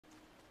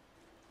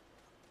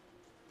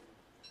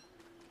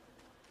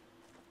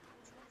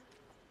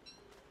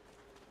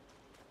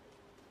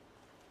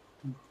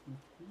Come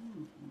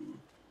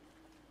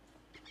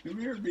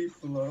here,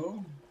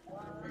 Beefalo.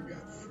 I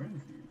got a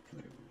friend for you to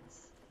play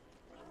with.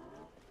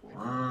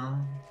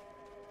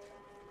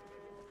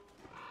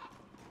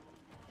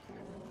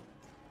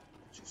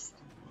 Just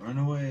run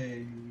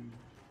away.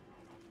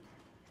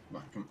 Come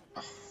on, come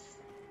on.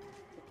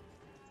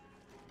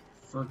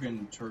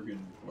 Fergan,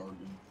 Turgan,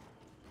 Bargan.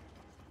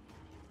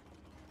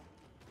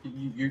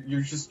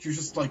 You're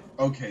just like,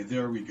 okay,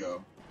 there we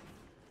go.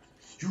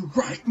 You're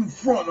right in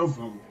front of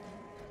him.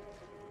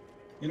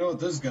 You know what?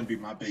 This is gonna be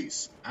my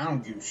base. I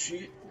don't give a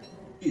shit.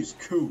 It's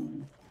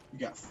cool. We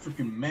got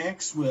freaking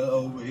Maxwell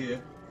over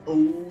here.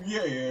 Oh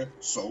yeah,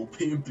 so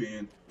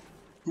pimpin'.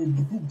 Boop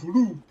boop boop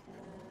boop.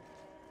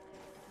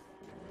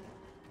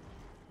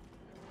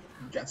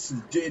 We got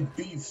some dead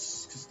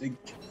beefs because they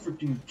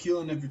freaking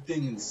killing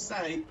everything in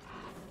sight.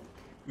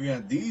 We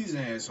got these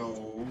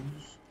assholes.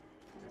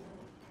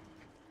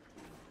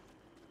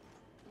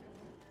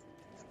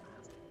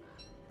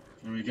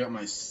 And we got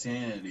my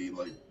sanity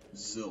like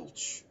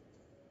zilch.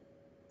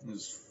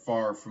 It's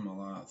far from a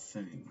lot of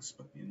things,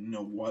 but you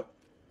know what?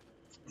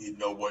 You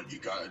know what? You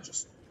gotta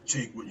just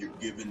take what you're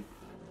given.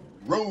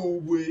 Roll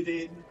with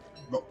it.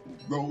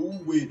 Roll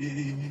with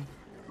it.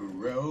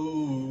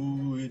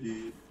 Roll with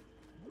it.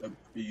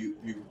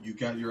 You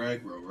got your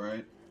aggro,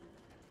 right?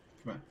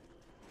 Come on.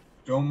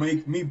 Don't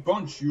make me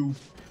punch you.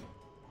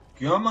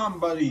 Come on,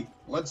 buddy.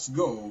 Let's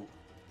go.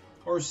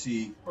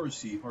 Horsey,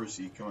 horsey,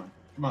 horsey. Come on.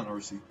 Come on,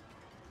 horsey.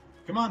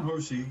 Come on,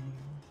 horsey.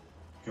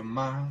 Come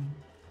on.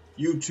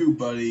 You too,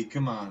 buddy.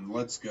 Come on.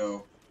 Let's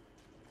go.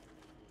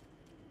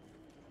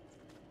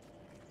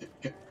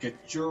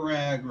 Get your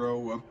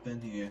aggro up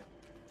in here.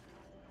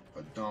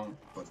 Badonk,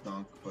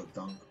 badonk,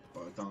 badonk,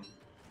 badonk.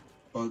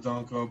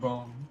 Badonk,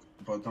 badonk,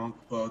 badonk,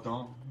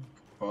 badonk,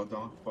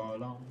 badonk,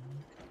 badonk.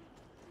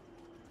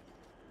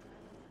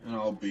 And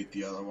I'll beat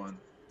the other one.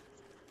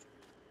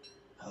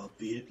 I'll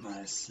beat it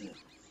myself.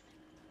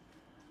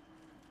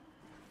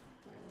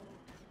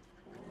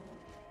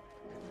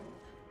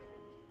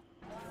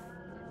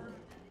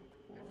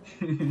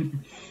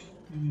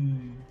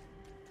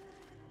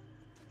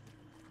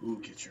 Ooh,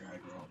 get your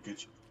aggro.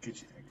 Get your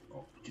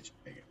aggro. Get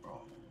your aggro.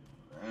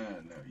 Ah,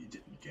 no, you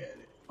didn't get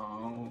it.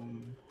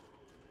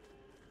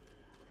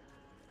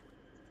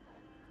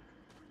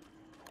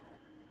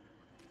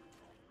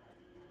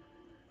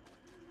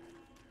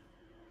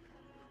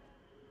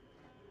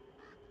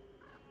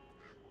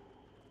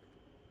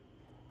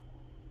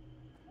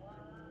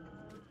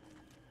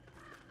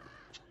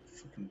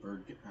 Fucking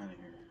bird, get out of here.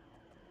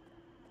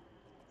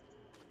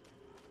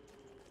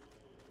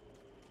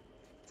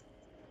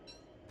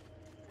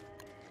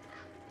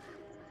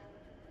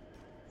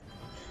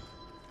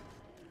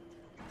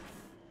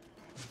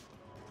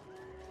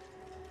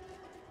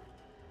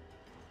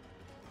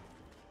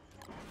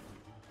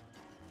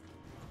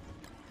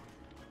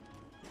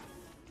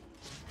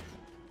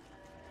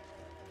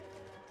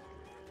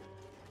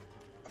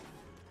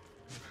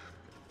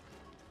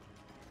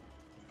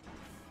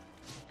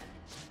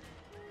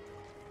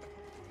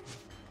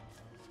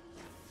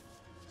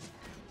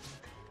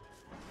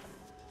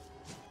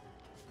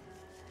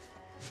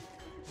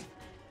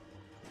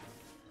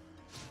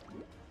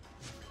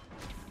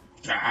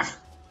 Ah!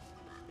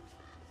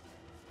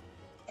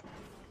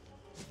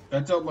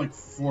 That dealt like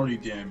 40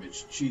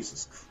 damage.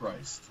 Jesus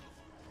Christ.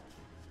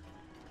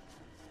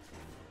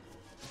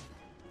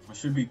 I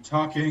should be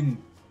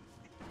talking.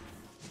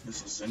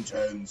 This is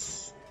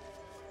intense.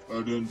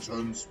 An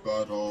intense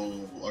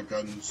battle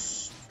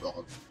against the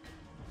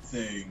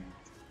thing.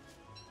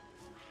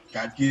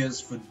 Got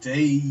gears for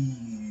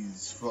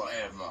days.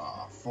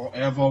 Forever.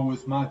 Forever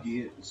with my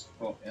gears.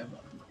 Forever.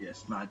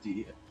 Yes, my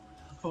dear.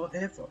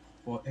 Forever.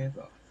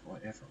 Forever.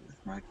 Forever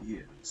with my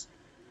gears.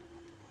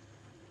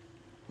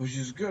 Which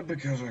is good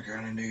because I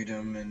kinda need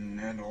them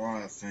and a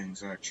lot of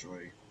things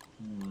actually.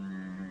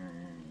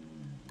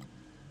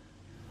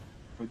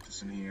 Put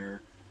this in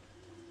here.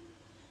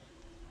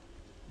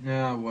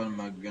 Now what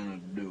am I gonna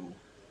do?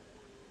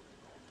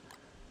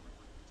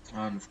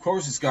 Of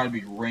course it's gotta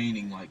be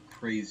raining like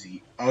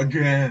crazy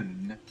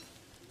again.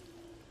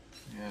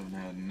 I haven't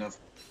had enough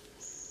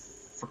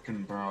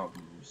frickin'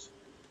 problems.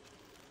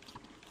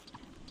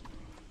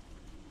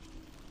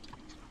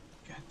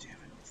 God damn it,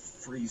 I'm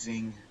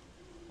freezing.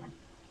 I'm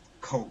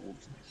cold.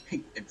 I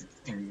hate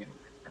everything.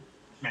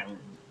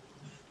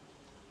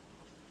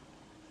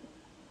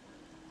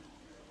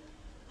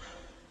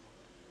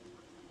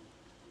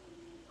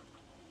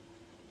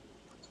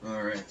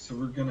 Alright, so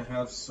we're gonna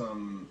have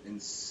some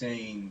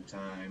insane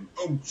time.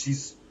 Oh,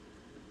 jeez.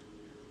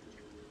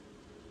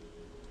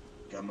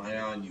 Got my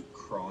eye on you,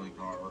 crawling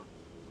horror.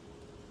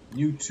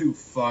 You too,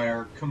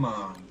 fire. Come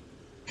on.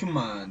 Come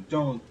on,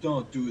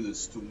 don't do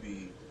this to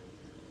me.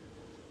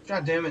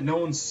 God damn it, no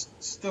one's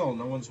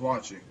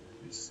watching.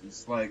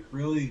 It's like,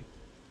 really?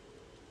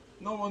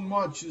 No one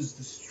watches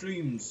the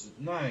streams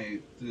at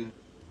night.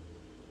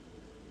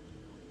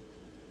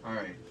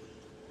 Alright.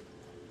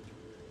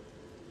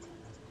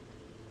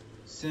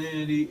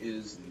 Sanity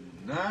is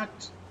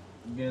not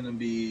gonna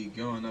be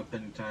going up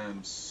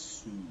anytime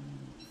soon.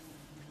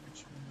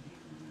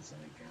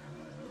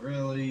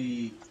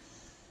 really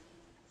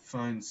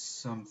find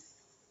something.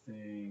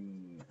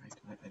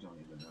 I don't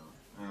even know.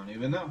 I don't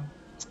even know.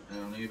 I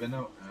don't even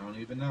know. I don't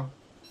even know.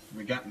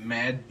 We got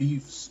mad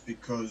beefs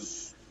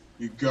because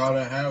you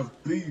gotta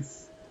have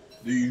beef.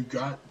 You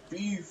got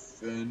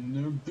beef and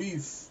they're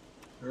beef.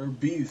 They're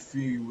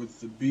beefy with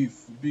the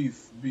beef,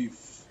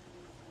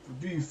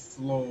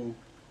 Beefalo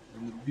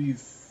and the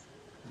beef.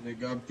 And they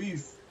got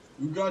beef.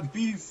 You got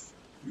beef.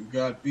 You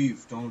got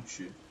beef, don't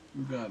you?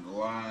 You got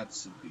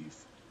lots of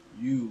beef.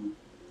 You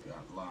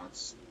got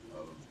lots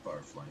of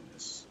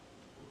butterflyness.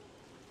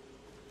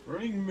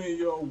 Bring me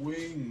your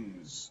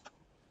wings.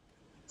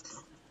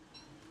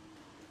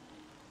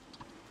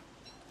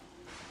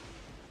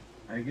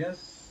 I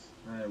guess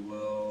I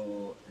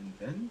will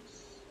invent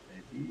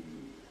a bee.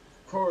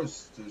 Of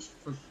course, there's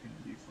freaking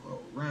Beefalo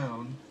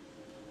around,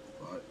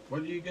 but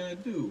what are you gonna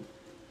do?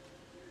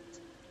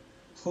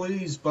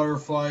 Please,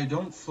 butterfly,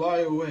 don't fly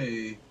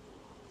away.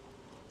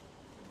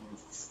 I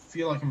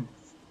feel like I'm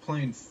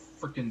playing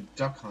freaking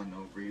duck hunt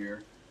over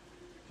here.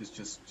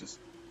 Just,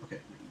 okay,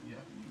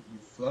 yeah, you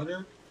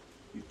flutter,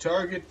 you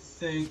target the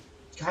thing.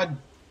 God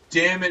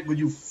damn it, would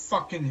you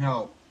fucking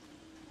help?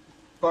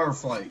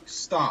 Butterfly,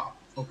 stop,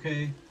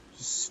 okay?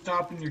 Just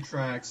stop in your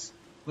tracks.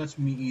 Let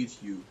me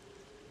eat you.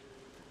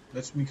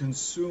 Let me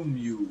consume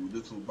you,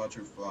 little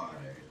butterfly.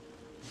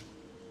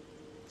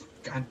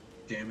 God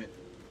damn it.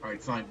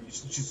 Alright, fine.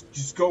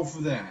 Just go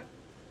for that.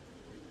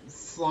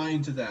 Fly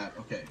into that.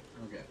 Okay.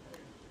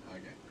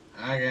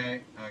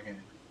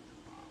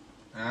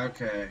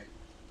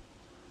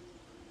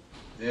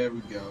 There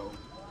we go.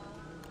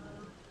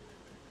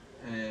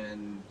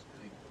 And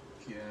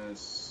I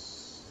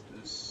guess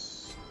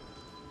this.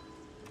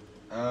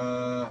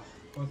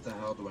 What the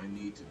hell do I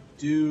need to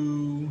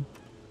do?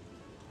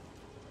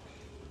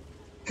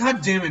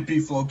 God damn it,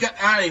 Beefalo, get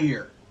out of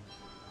here!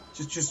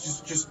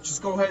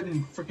 Just go ahead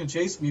and freaking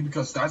chase me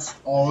because that's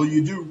all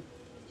you do.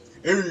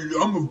 Hey,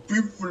 I'm a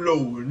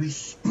Beefalo in the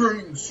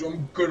spring, so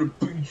I'm gonna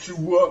beat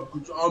you up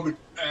because I'm an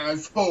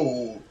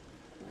asshole.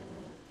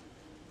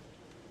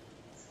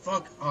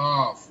 Fuck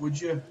off, would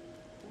you?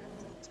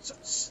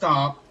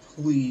 Stop,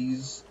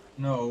 please.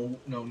 No.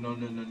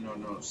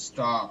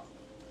 Stop.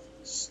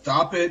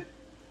 Stop it.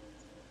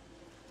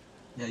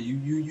 Yeah,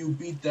 you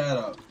beat that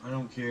up. I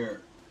don't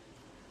care.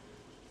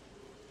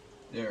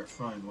 There,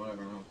 fine,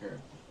 whatever, I don't care.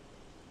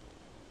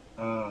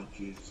 Oh,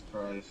 Jesus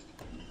Christ.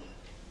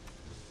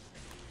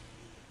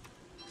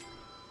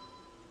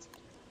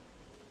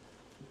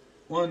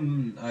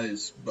 One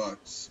ice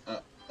box.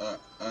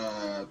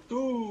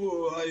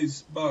 Two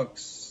ice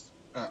box.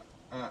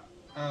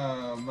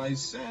 My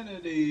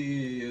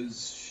sanity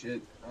is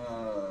shit.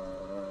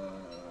 I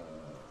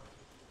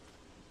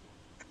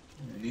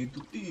need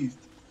to eat.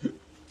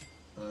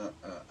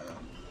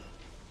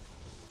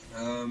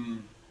 I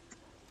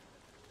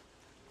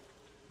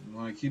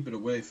want to keep it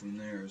away from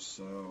there,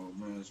 so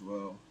might as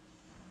well.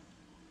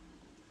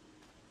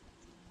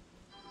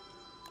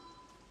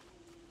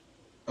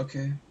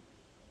 Okay.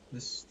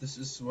 This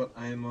is what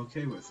I am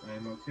okay with. I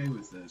am okay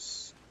with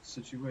this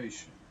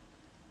situation.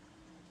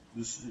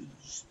 This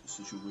is the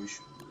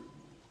situation we're in.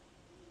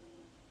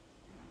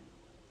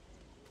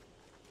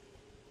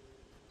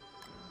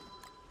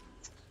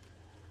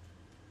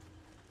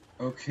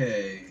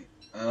 Okay,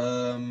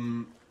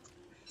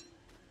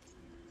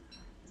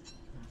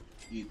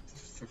 eat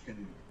the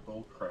frickin'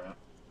 bullcrap.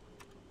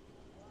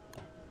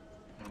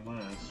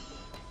 Unless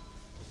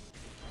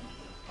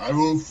I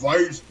will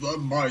fight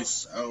them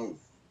myself.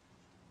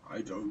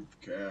 I don't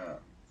care.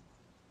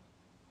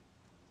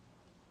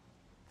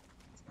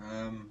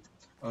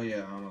 Oh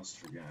yeah, I almost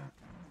forgot.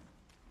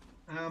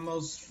 How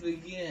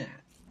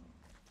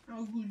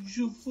could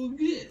you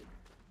forget?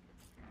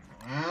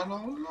 I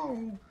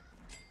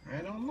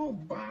don't know,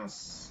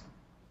 boss.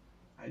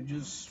 I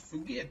just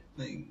forget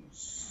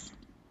things.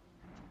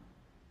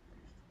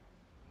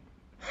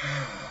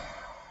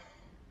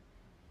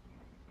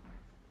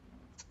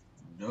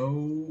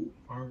 No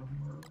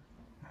armor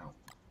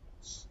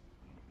helmets.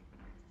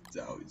 It's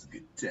always a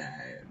good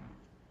time.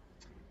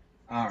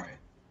 Alright.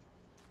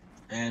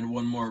 And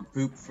one more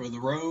poop for the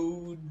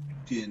road.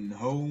 In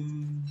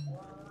home.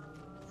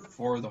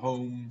 For the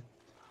home.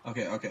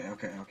 Okay.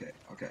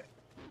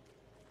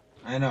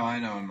 I know,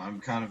 I'm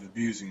kind of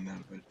abusing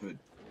them, but I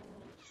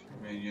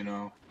mean, you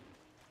know,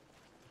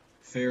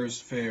 fair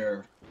is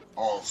fair.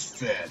 All's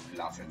fair in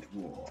love and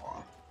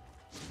war.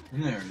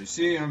 And there, you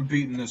see, I'm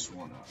beating this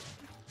one up.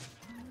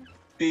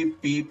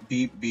 Beep, beep,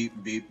 beep,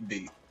 beep, beep,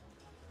 beep.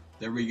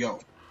 There we go.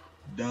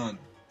 Done.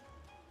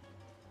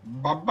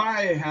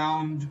 Bye-bye,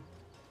 hound.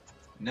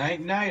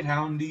 Night-night,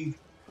 houndy.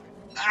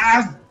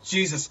 Ah,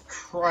 Jesus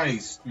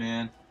Christ,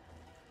 man.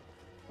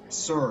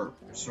 Sir,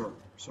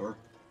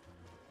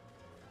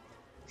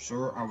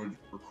 I would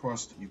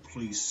request that you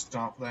please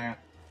stop that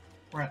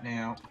right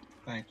now.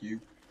 Thank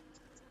you.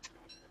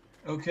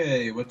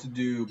 Okay, what to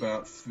do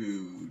about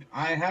food?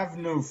 I have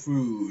no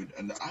food,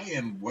 and I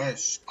am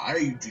Wes.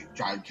 I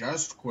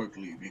digest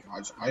quickly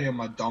because I am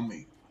a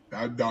dummy.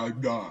 Da da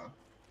da.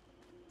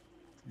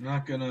 I'm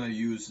not gonna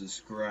use this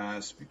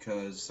grass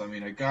because, I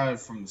mean, I got it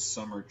from the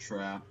summer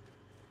trap.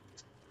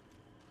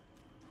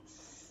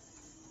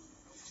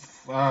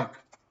 Fuck.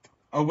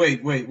 Oh,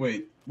 wait.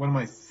 What am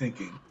I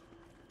thinking?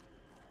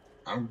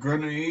 I'm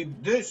gonna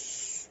eat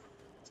this.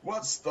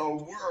 What's the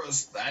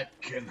worst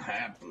that can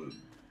happen?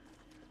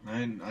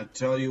 And I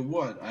tell you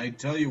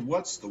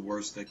what's the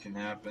worst that can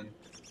happen.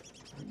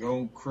 I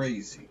go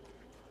crazy.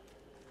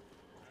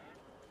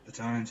 But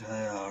aren't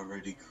I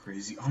already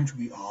crazy? Aren't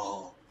we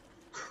all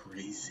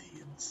crazy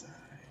inside?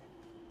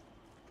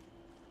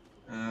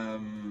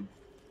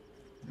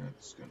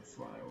 That's gonna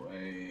fly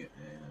away,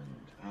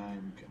 and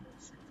I'm gonna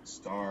freaking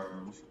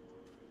starve.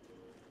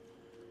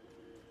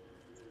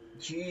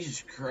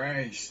 Jesus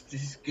Christ,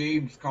 this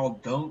game's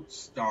called Don't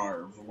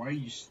Starve. Why are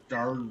you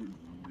starving?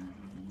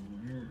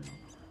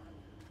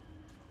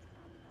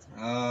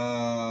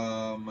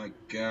 Oh my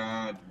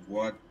god,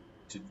 what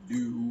to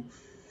do?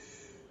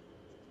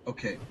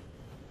 Okay.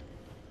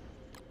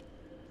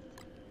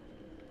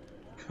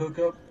 Cook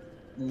up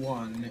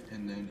one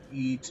and then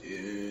eat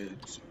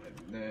it and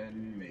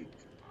then make.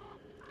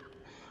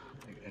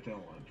 I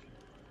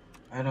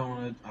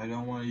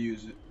don't want to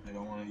use it. I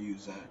don't want to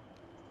use that.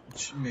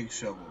 Make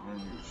shovel. I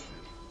don't give a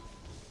shit.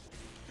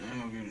 I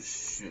don't give a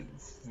shit.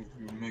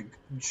 Make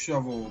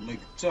shovel, make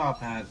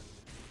top hat.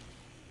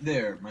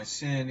 There, my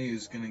sanity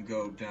is gonna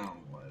go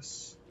down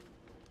less.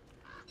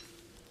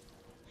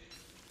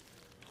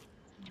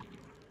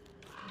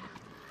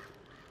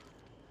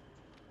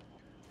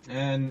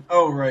 And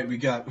oh right, we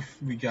got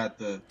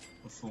the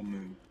full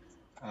moon.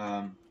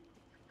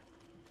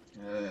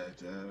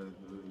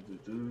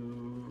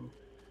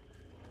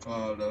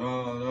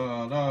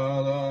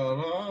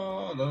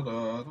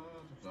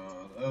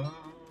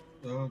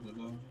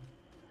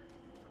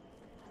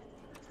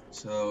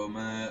 So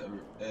my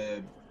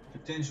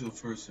potential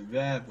for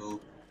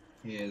survival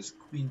is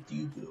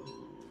quintuple.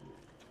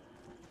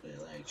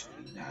 Well,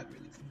 actually, not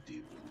really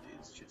quintuple.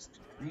 It's just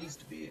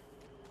increased a bit.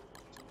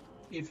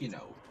 If you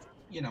know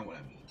what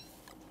I mean.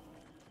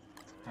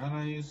 How do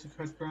I use the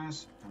cut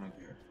grass? I don't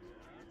care.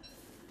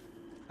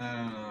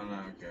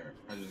 I don't care.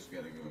 I just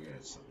gotta go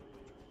get some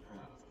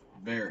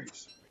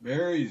berries.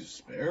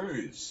 Berries.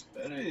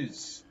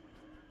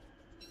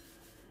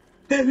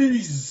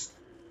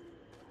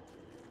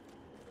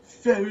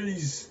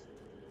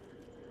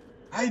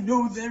 I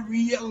know they're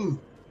real.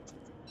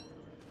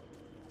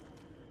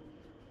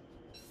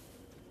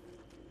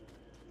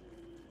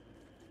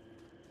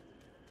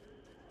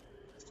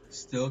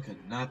 Still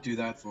cannot do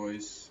that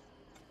voice.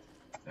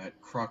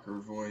 That Crocker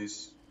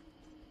voice.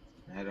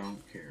 I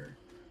don't care.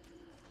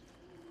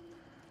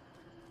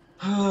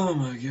 Oh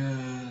my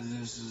god,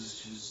 this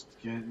is just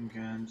getting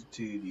kind of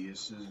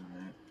tedious, isn't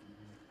it?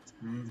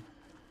 I'm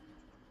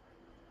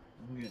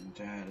getting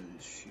tired of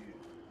this shit.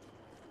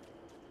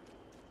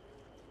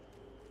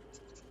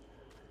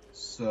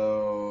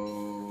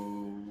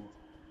 So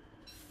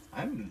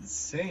I'm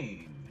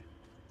insane.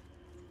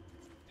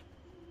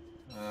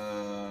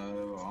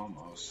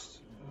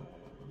 Almost.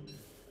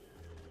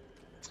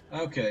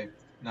 Okay,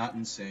 not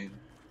insane.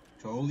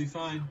 Totally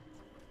fine.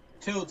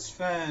 Tilt's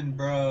fine,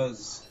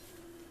 bros.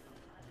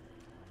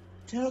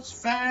 Tilt's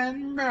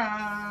fine,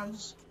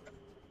 bros.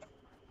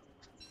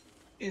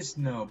 It's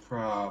no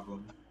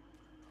problem.